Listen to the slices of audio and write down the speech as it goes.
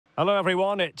Hello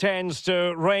everyone. It tends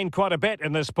to rain quite a bit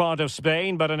in this part of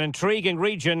Spain, but an intriguing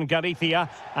region, Galicia,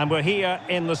 and we're here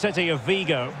in the city of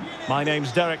Vigo. My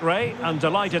name's Derek Ray, and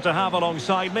delighted to have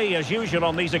alongside me, as usual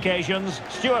on these occasions,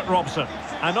 Stuart Robson.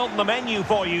 And on the menu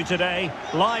for you today,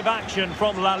 live action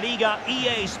from La Liga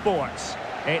EA Sports.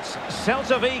 It's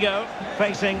Celta Vigo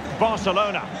facing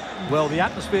Barcelona. Well, the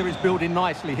atmosphere is building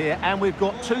nicely here, and we've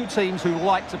got two teams who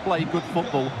like to play good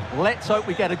football. Let's hope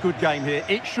we get a good game here.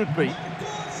 It should be.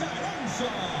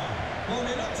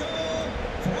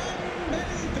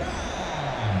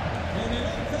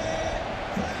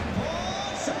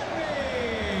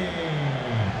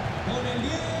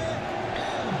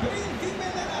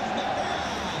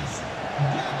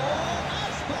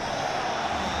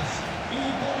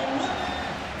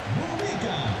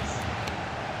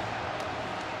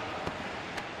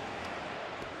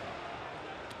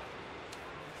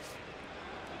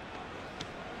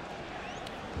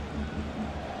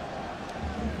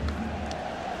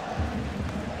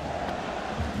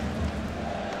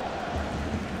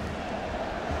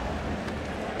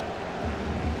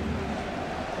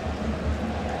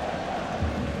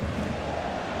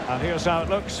 And here's how it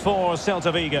looks for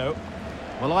Celta Vigo.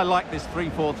 Well, I like this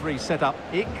 3-4-3 setup.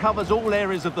 It covers all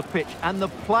areas of the pitch, and the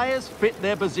players fit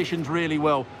their positions really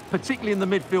well, particularly in the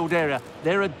midfield area.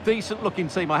 They're a decent-looking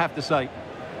team, I have to say.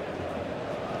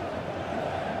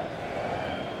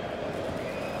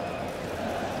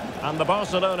 And the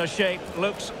Barcelona shape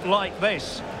looks like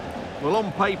this. Well,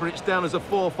 on paper, it's down as a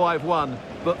 4-5-1,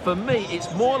 but for me,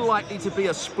 it's more likely to be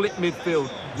a split midfield,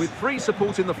 with three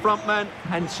supporting the front man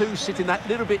and two sitting that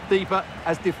little bit deeper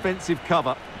as defensive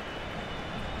cover.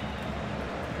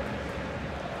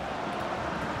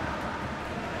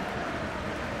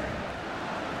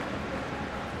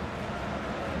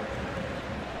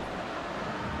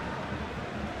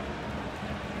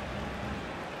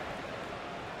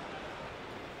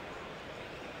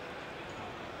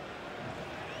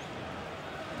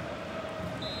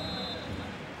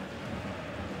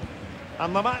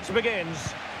 And the match begins.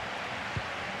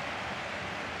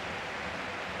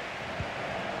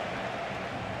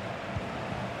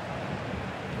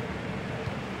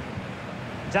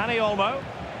 Dani Olmo.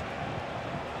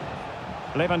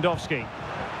 Lewandowski.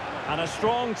 And a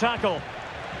strong tackle.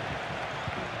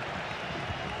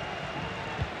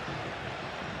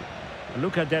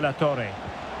 Luca de la Torre.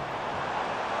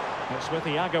 It's with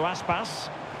Iago Aspas.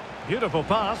 Beautiful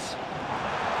pass.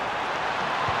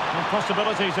 And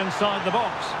possibilities inside the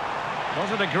box. Was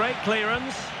it a great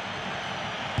clearance?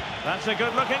 That's a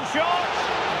good-looking shot.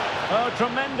 Oh,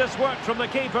 tremendous work from the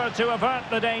keeper to avert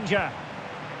the danger.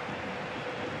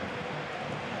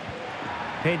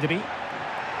 Pedri.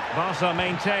 Barca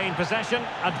maintain possession,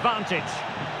 advantage.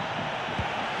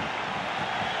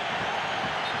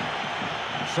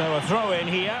 So a throw in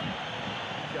here.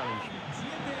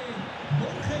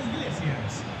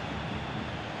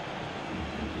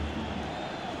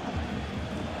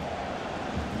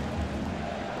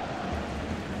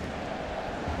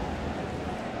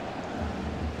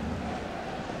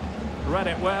 Read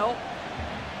it well.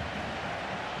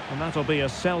 And that'll be a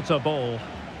Celta ball.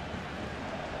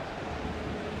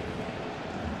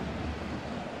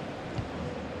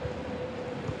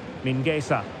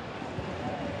 Mingueza.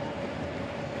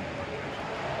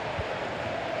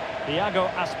 Iago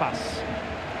Aspas.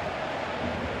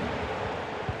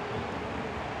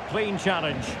 Clean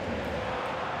challenge.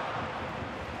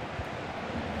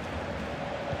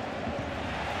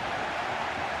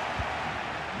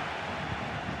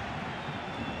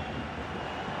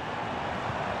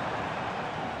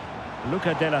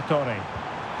 Luca de la Torre.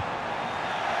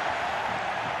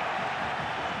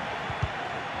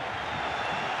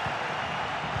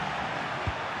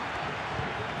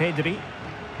 Pedri.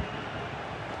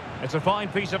 It's a fine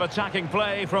piece of attacking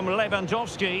play from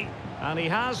Lewandowski, and he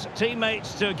has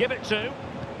teammates to give it to.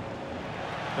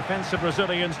 Defensive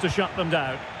Brazilians to shut them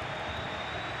down.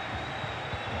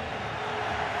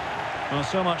 Well,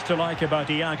 so much to like about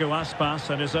Iago Aspas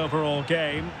and his overall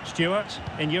game. Stuart,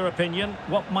 in your opinion,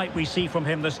 what might we see from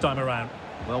him this time around?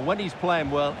 Well, when he's playing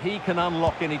well, he can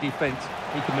unlock any defence.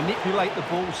 He can manipulate the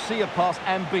ball, see a pass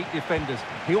and beat defenders.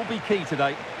 He'll be key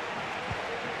today.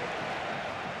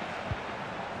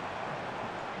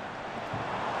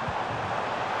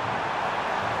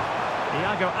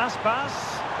 Iago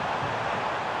Aspas.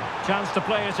 Chance to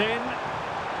play it in.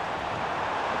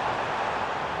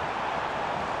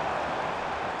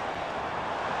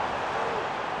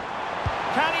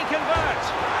 Can he convert?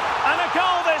 And a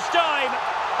goal this time.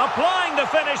 Applying the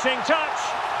finishing touch.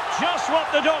 Just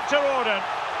what the doctor ordered.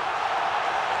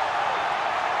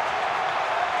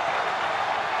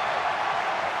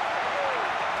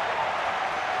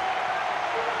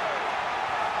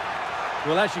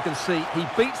 Well, as you can see, he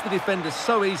beats the defenders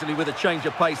so easily with a change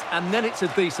of pace, and then it's a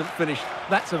decent finish.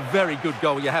 That's a very good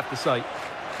goal, you have to say.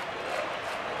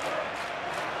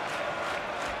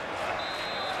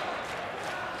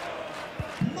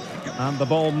 And the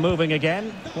ball moving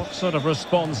again. What sort of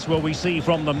response will we see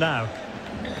from them now?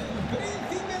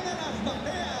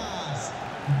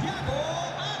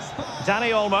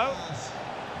 Dani Olmo.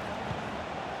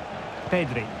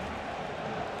 Pedri.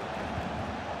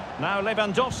 Now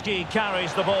Lewandowski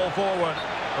carries the ball forward.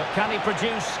 But can he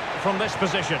produce from this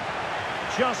position?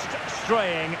 Just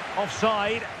straying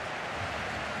offside.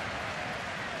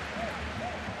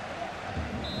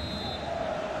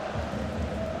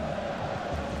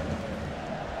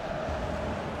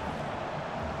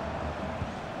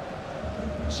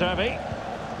 Servi.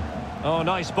 Oh,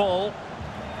 nice ball.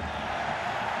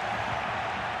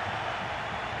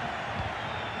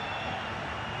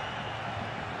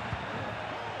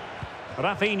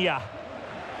 Rafinha.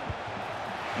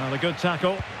 Well, a good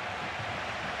tackle.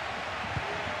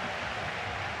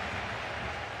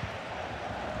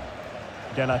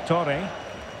 De La Torre.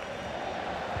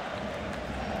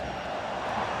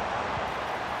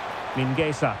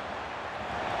 Mingueza.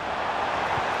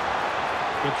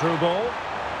 Good through ball.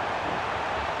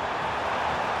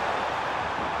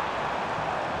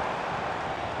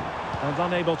 And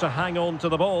unable to hang on to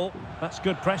the ball. That's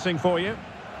good pressing for you.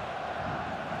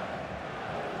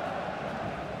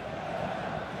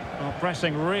 Well,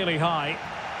 pressing really high.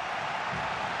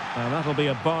 And that'll be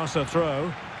a Barca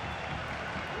throw.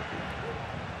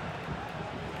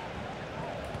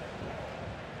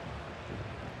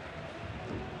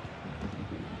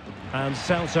 And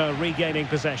Celta regaining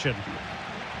possession.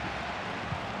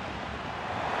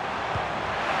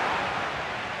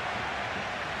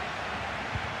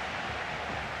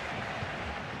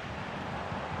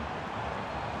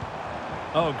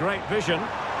 Oh, great vision.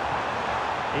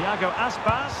 Iago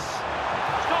Aspas.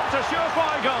 Stopped a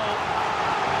surefire goal.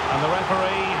 And the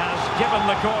referee has given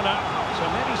the corner. So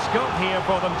maybe scope here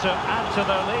for them to add to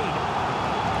their lead.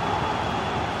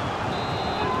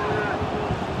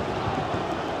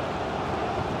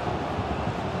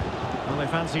 Well, they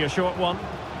fancy a short one.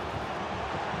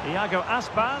 Iago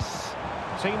Aspas.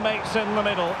 Teammates in the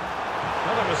middle.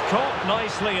 Well, it was caught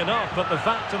nicely enough, but the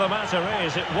fact of the matter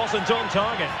is it wasn't on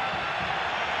target.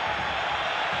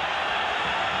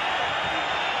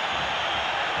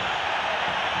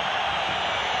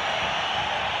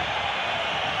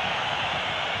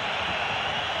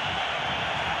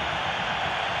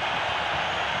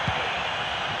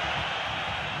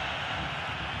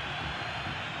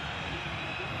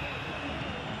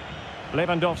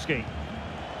 Lewandowski.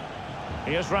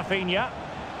 Here's Rafinha.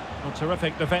 Well,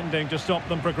 terrific defending to stop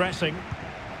them progressing.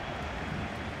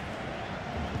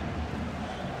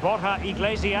 Borja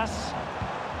Iglesias.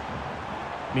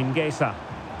 Mingueza.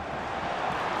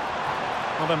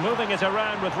 Well, they're moving it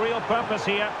around with real purpose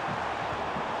here.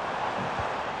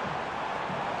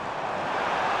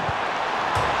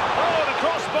 Oh, the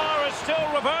crossbar is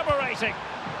still reverberating.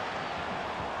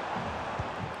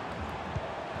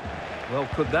 Well,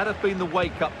 could that have been the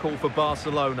wake-up call for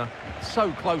Barcelona?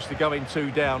 So close to going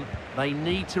 2 down. They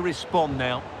need to respond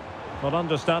now. Well,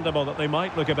 understandable that they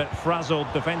might look a bit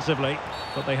frazzled defensively,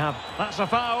 but they have. That's a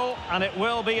foul, and it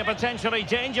will be a potentially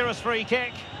dangerous free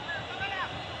kick.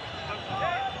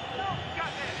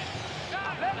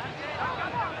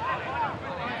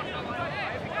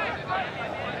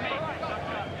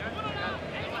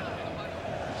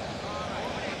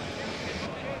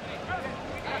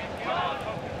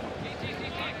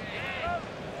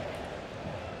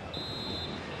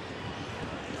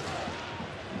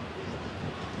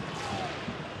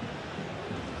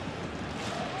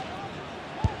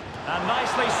 And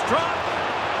nicely struck.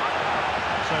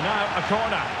 So now a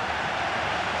corner.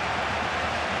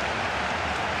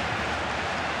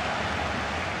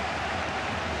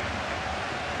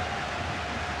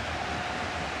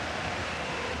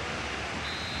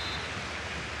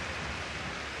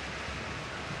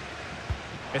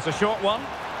 It's a short one.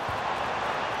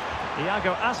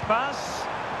 Iago Aspas.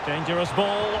 Dangerous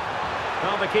ball.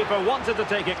 Well, the keeper wanted to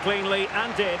take it cleanly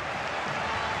and did.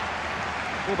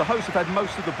 Well, the hosts have had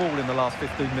most of the ball in the last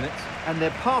 15 minutes, and their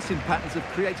passing patterns have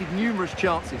created numerous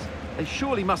chances. They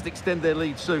surely must extend their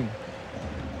lead soon.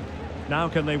 Now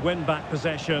can they win back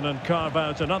possession and carve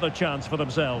out another chance for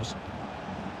themselves?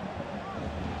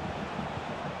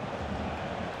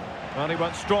 Well, he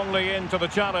went strongly into the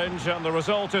challenge, and the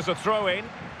result is a throw-in.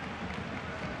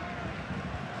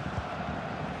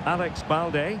 Alex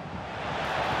Balde.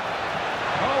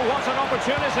 Oh, what an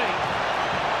opportunity!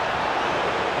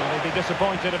 Well, he'd be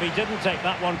disappointed if he didn't take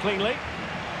that one cleanly.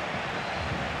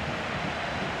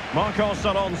 Marcos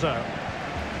Alonso.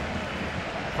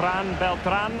 Fran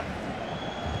Beltran.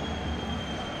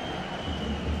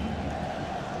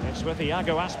 It's with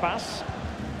Iago Aspas.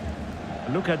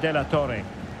 Luca de la Torre.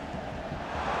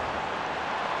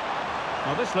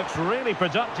 Well, this looks really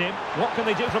productive. What can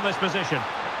they do from this position?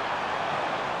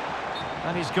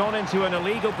 And he's gone into an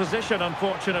illegal position,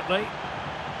 unfortunately.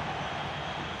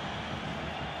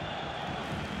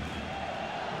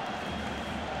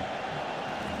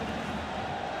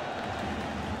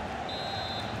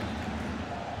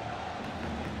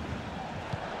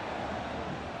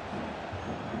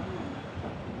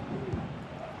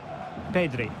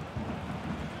 Pedri.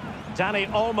 Dani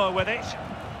Olmo with it.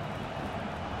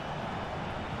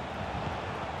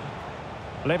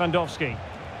 Lewandowski.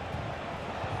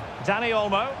 Dani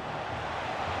Olmo.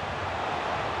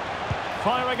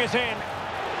 Firing it in.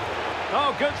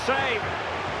 Oh, good save.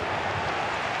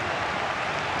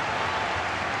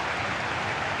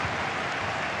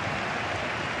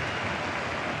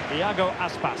 Iago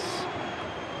Aspas.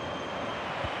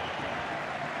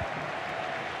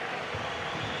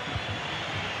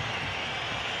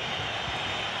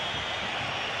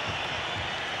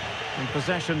 And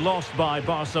possession lost by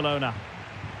Barcelona.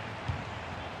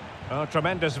 Oh,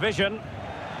 tremendous vision.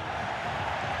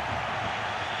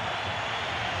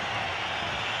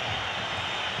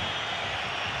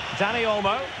 Dani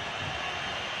Olmo.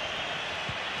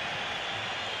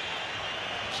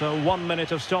 So 1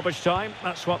 minute of stoppage time.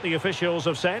 That's what the officials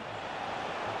have said.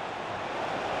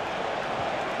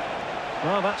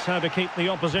 Well, that's how to keep the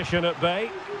opposition at bay.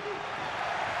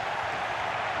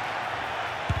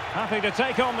 Happy to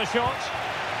take on the shot.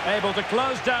 Able to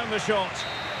close down the shot.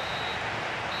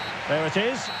 There it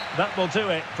is. That will do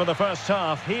it for the first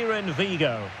half here in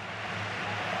Vigo.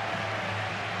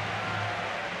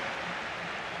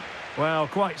 Well,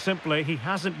 quite simply, he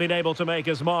hasn't been able to make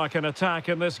his mark and attack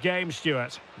in this game,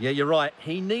 Stuart. Yeah, you're right.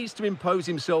 He needs to impose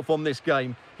himself on this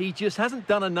game. He just hasn't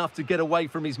done enough to get away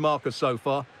from his marker so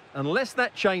far. Unless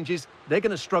that changes, they're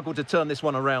going to struggle to turn this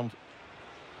one around.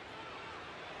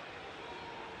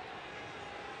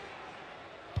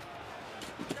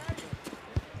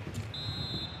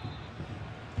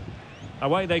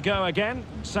 Away they go again.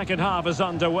 Second half is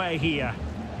underway here.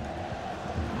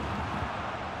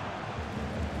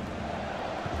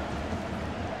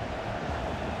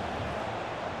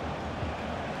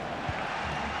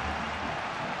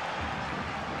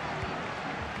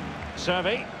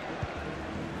 Servi.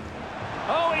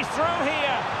 Oh, he's through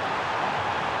here.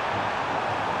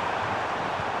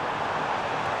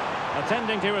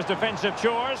 Attending to his defensive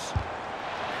chores.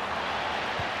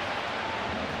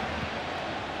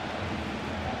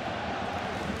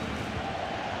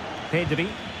 Pedri.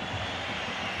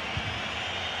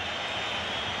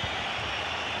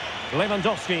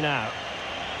 Lewandowski now.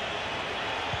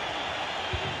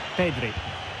 Pedri.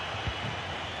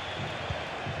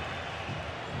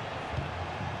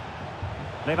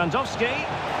 Lewandowski.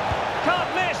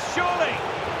 Can't miss, surely.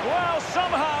 Well,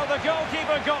 somehow the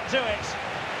goalkeeper got to it.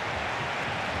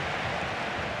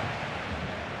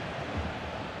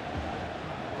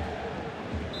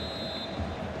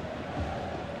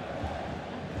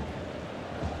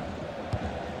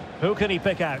 Who can he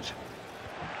pick out?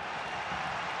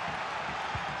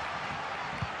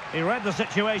 He read the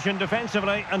situation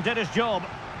defensively and did his job.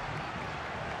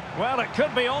 Well, it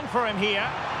could be on for him here.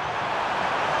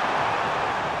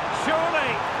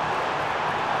 Surely.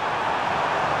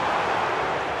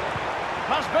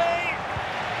 Must be.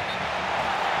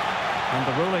 And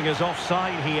the ruling is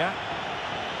offside here.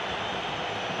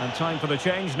 And time for the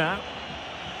change now.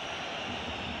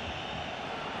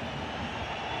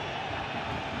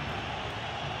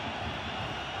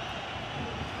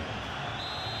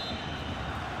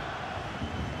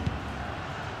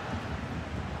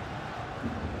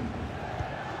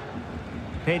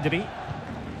 Pedri.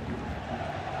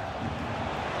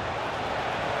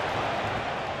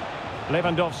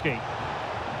 Lewandowski.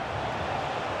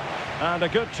 And a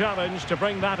good challenge to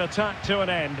bring that attack to an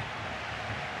end.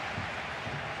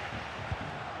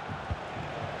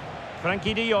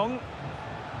 Frankie de Jong.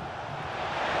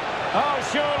 Oh,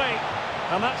 surely.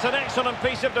 And that's an excellent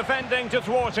piece of defending to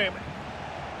thwart him.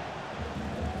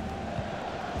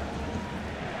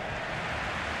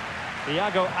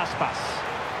 Iago Aspas.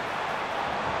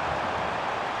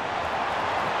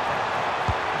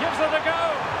 Gives it a go.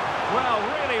 Well,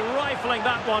 really rifling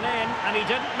that one in, and he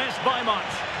didn't miss by much.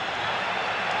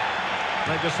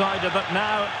 They decided that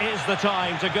now is the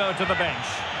time to go to the bench.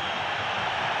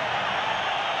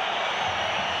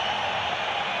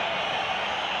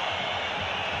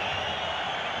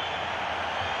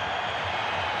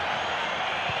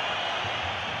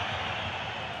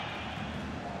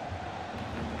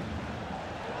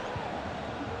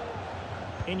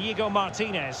 Inigo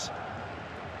Martinez.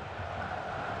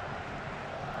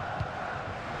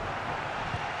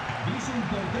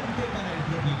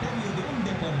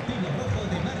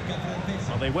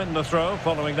 Well, they win the throw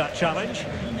following that challenge.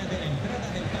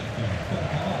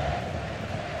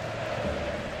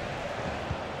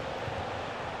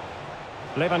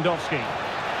 Lewandowski.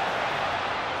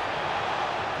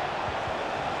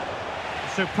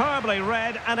 Superbly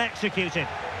read and executed.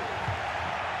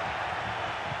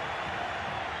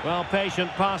 Well,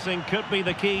 patient passing could be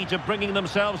the key to bringing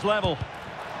themselves level.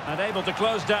 And able to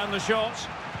close down the shots.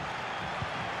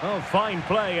 Oh, fine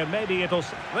play, and maybe it'll...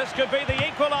 This could be the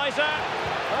equaliser.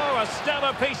 Oh, a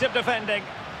stellar piece of defending.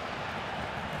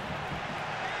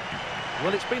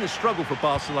 Well, it's been a struggle for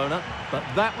Barcelona, but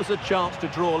that was a chance to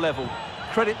draw level.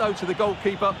 Credit, though, to the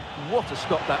goalkeeper. What a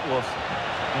stop that was.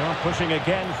 Well, pushing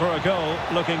again for a goal,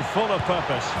 looking full of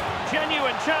purpose.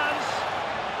 Genuine chance,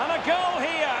 and a goal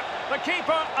here. The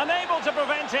keeper unable to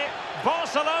prevent it.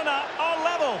 Barcelona are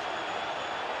level.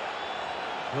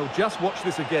 Well, just watch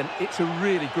this again. It's a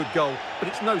really good goal, but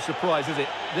it's no surprise, is it?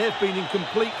 They've been in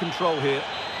complete control here.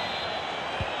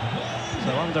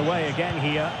 So underway again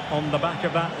here on the back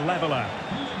of that leveller.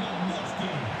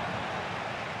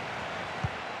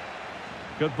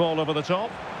 Good ball over the top.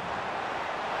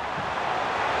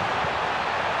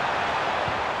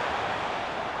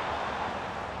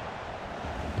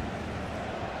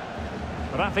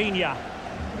 Rafinha.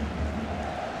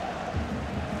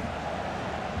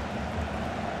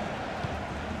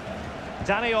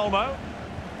 Dani Olmo.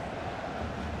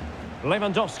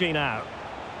 Lewandowski now.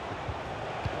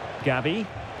 Gavi.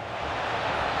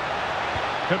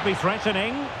 Could be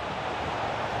threatening.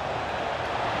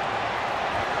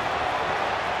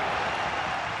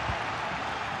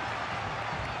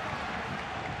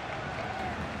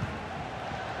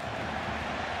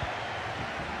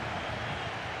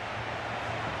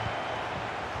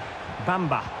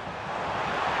 Bamba.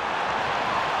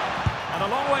 And a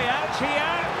long way out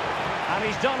here. And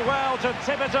he's done well to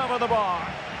tip it over the bar.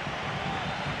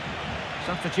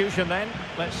 Substitution then.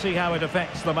 Let's see how it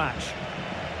affects the match.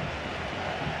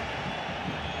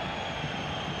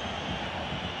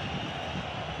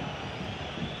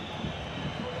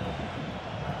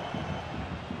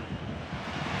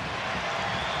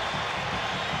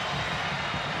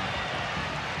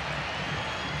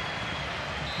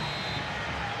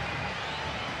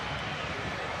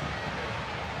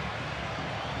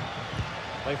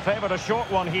 They favoured a short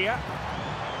one here.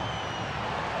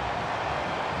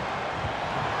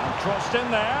 And crossed in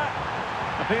there.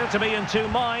 Appeared to be in two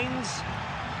minds.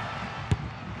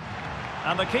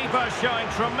 And the keeper showing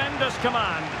tremendous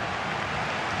command.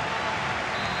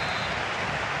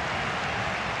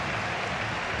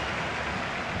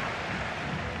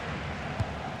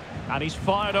 And he's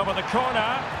fired over the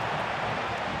corner.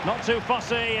 Not too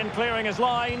fussy in clearing his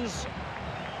lines.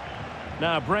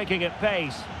 Now breaking at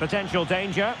pace, potential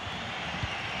danger.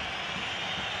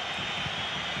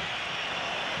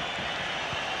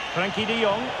 Frenkie de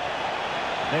Jong.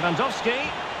 Lewandowski.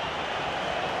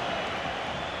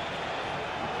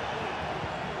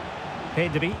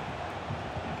 Pedri.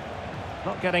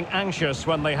 Not getting anxious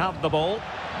when they have the ball.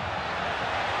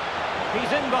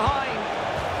 He's in behind.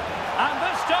 And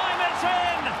this time it's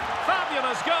in!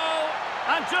 Fabulous goal!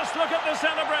 And just look at the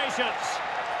celebrations.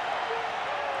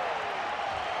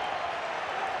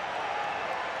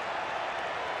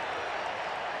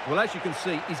 Well, as you can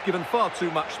see, he's given far too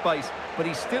much space, but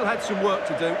he's still had some work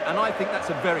to do, and I think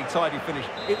that's a very tidy finish.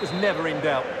 It was never in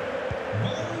doubt.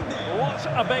 What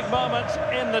a big moment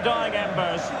in the dying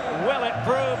embers. Will it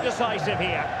prove decisive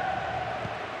here?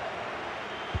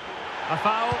 A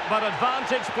foul, but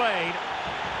advantage played.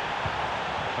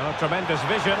 Oh, tremendous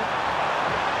vision.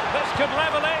 This could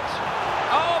level it.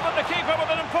 Oh, but the keeper with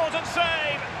an important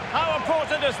save. How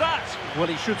important is that? Well,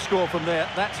 he should score from there.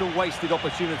 That's a wasted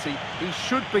opportunity. He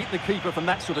should beat the keeper from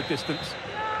that sort of distance.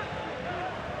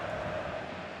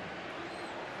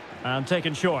 And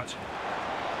taken short.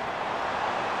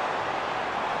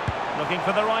 Looking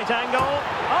for the right angle.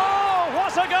 Oh,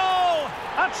 what a goal!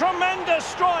 A tremendous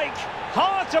strike.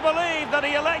 Hard to believe that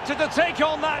he elected to take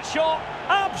on that shot.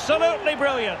 Absolutely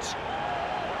brilliant.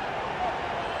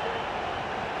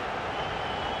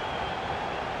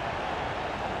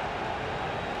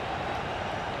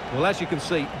 Well, as you can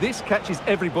see, this catches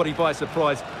everybody by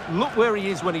surprise. Look where he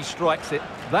is when he strikes it.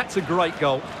 That's a great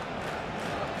goal.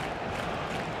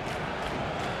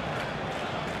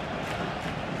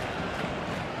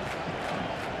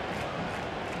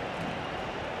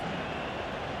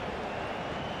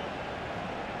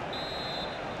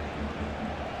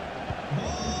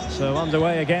 So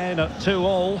underway again at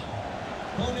 2-2.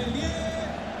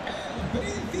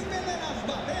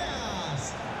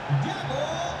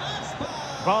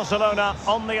 Barcelona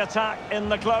on the attack in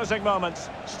the closing moments.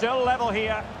 Still level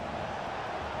here.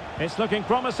 It's looking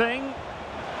promising.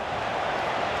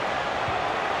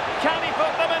 Can he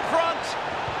put them in front?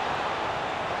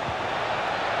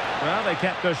 Well, they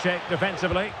kept their shape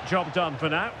defensively. Job done for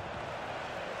now.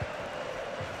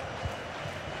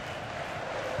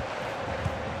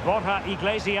 Borja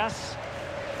Iglesias.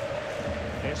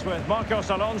 It's with Marcos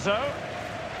Alonso.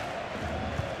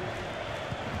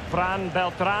 Fran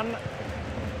Beltran.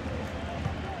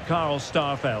 Carl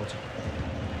Starfelt.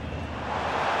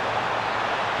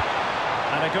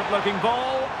 And a good-looking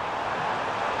ball.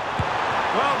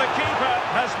 Well, the keeper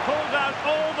has pulled out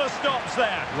all the stops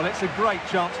there. Well, it's a great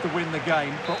chance to win the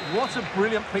game, but what a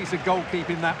brilliant piece of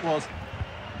goalkeeping that was.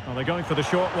 Well, they're going for the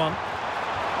short one.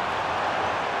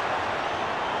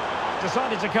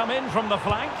 Decided to come in from the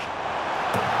flank.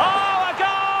 Oh, a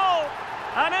goal!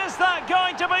 And is that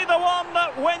going to be the one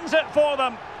that wins it for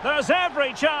them? There's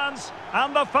every chance,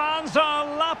 and the fans are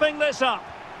lapping this up.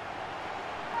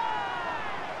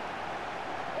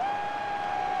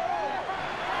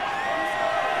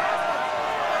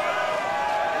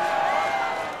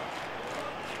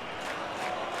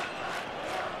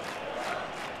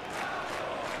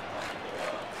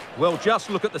 Well, just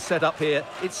look at the setup here.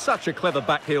 It's such a clever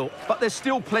back heel, but there's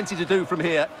still plenty to do from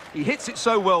here. He hits it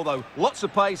so well, though. Lots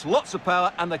of pace, lots of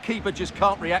power, and the keeper just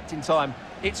can't react in time.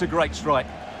 It's a great strike.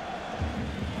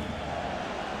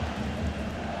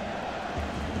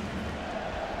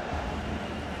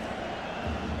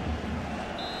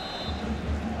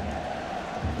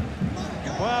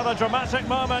 Well, a dramatic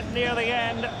moment near the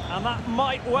end, and that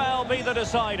might well be the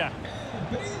decider.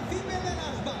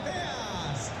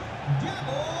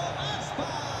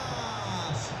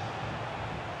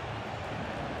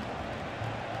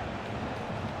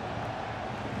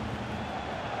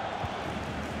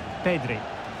 Pedri.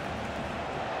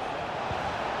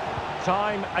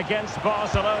 Time against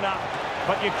Barcelona,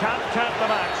 but you can't count them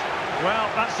out. Well,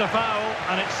 that's a foul,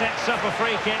 and it sets up a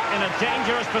free kick in a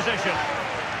dangerous position.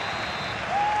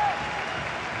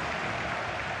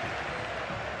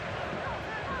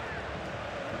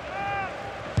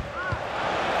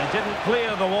 It didn't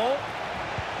clear the wall.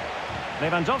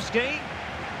 Lewandowski.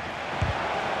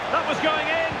 That was going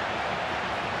in.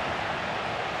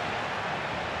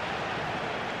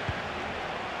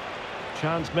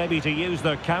 Chance maybe to use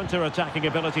their counter-attacking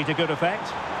ability to good effect.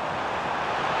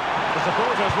 The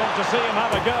supporters want to see him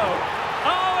have a go.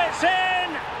 Oh, it's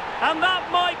in! And that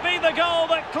might be the goal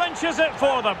that clinches it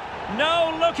for them.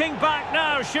 No looking back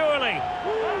now, surely.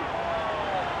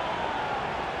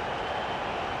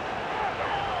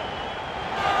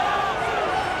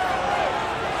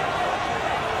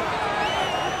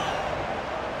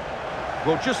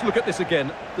 Well, just look at this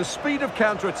again. The speed of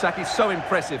counter-attack is so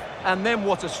impressive. And then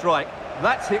what a strike.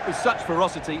 That's hit with such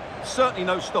ferocity. Certainly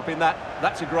no stopping that.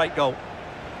 That's a great goal.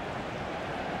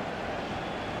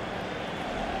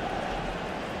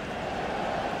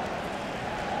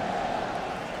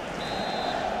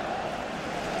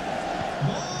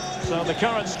 So the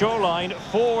current scoreline,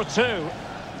 4-2.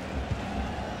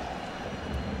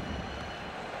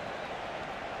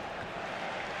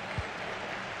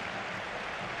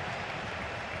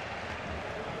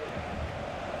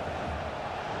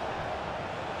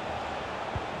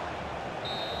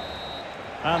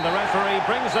 And the referee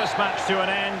brings this match to an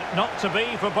end. Not to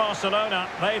be for Barcelona.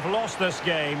 They've lost this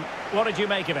game. What did you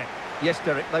make of it? Yes,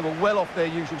 Derek, they were well off their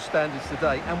usual standards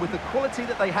today, and with the quality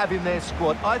that they have in their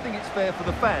squad, I think it's fair for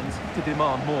the fans to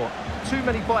demand more. Too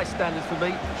many bystanders for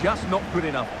me, just not good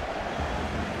enough.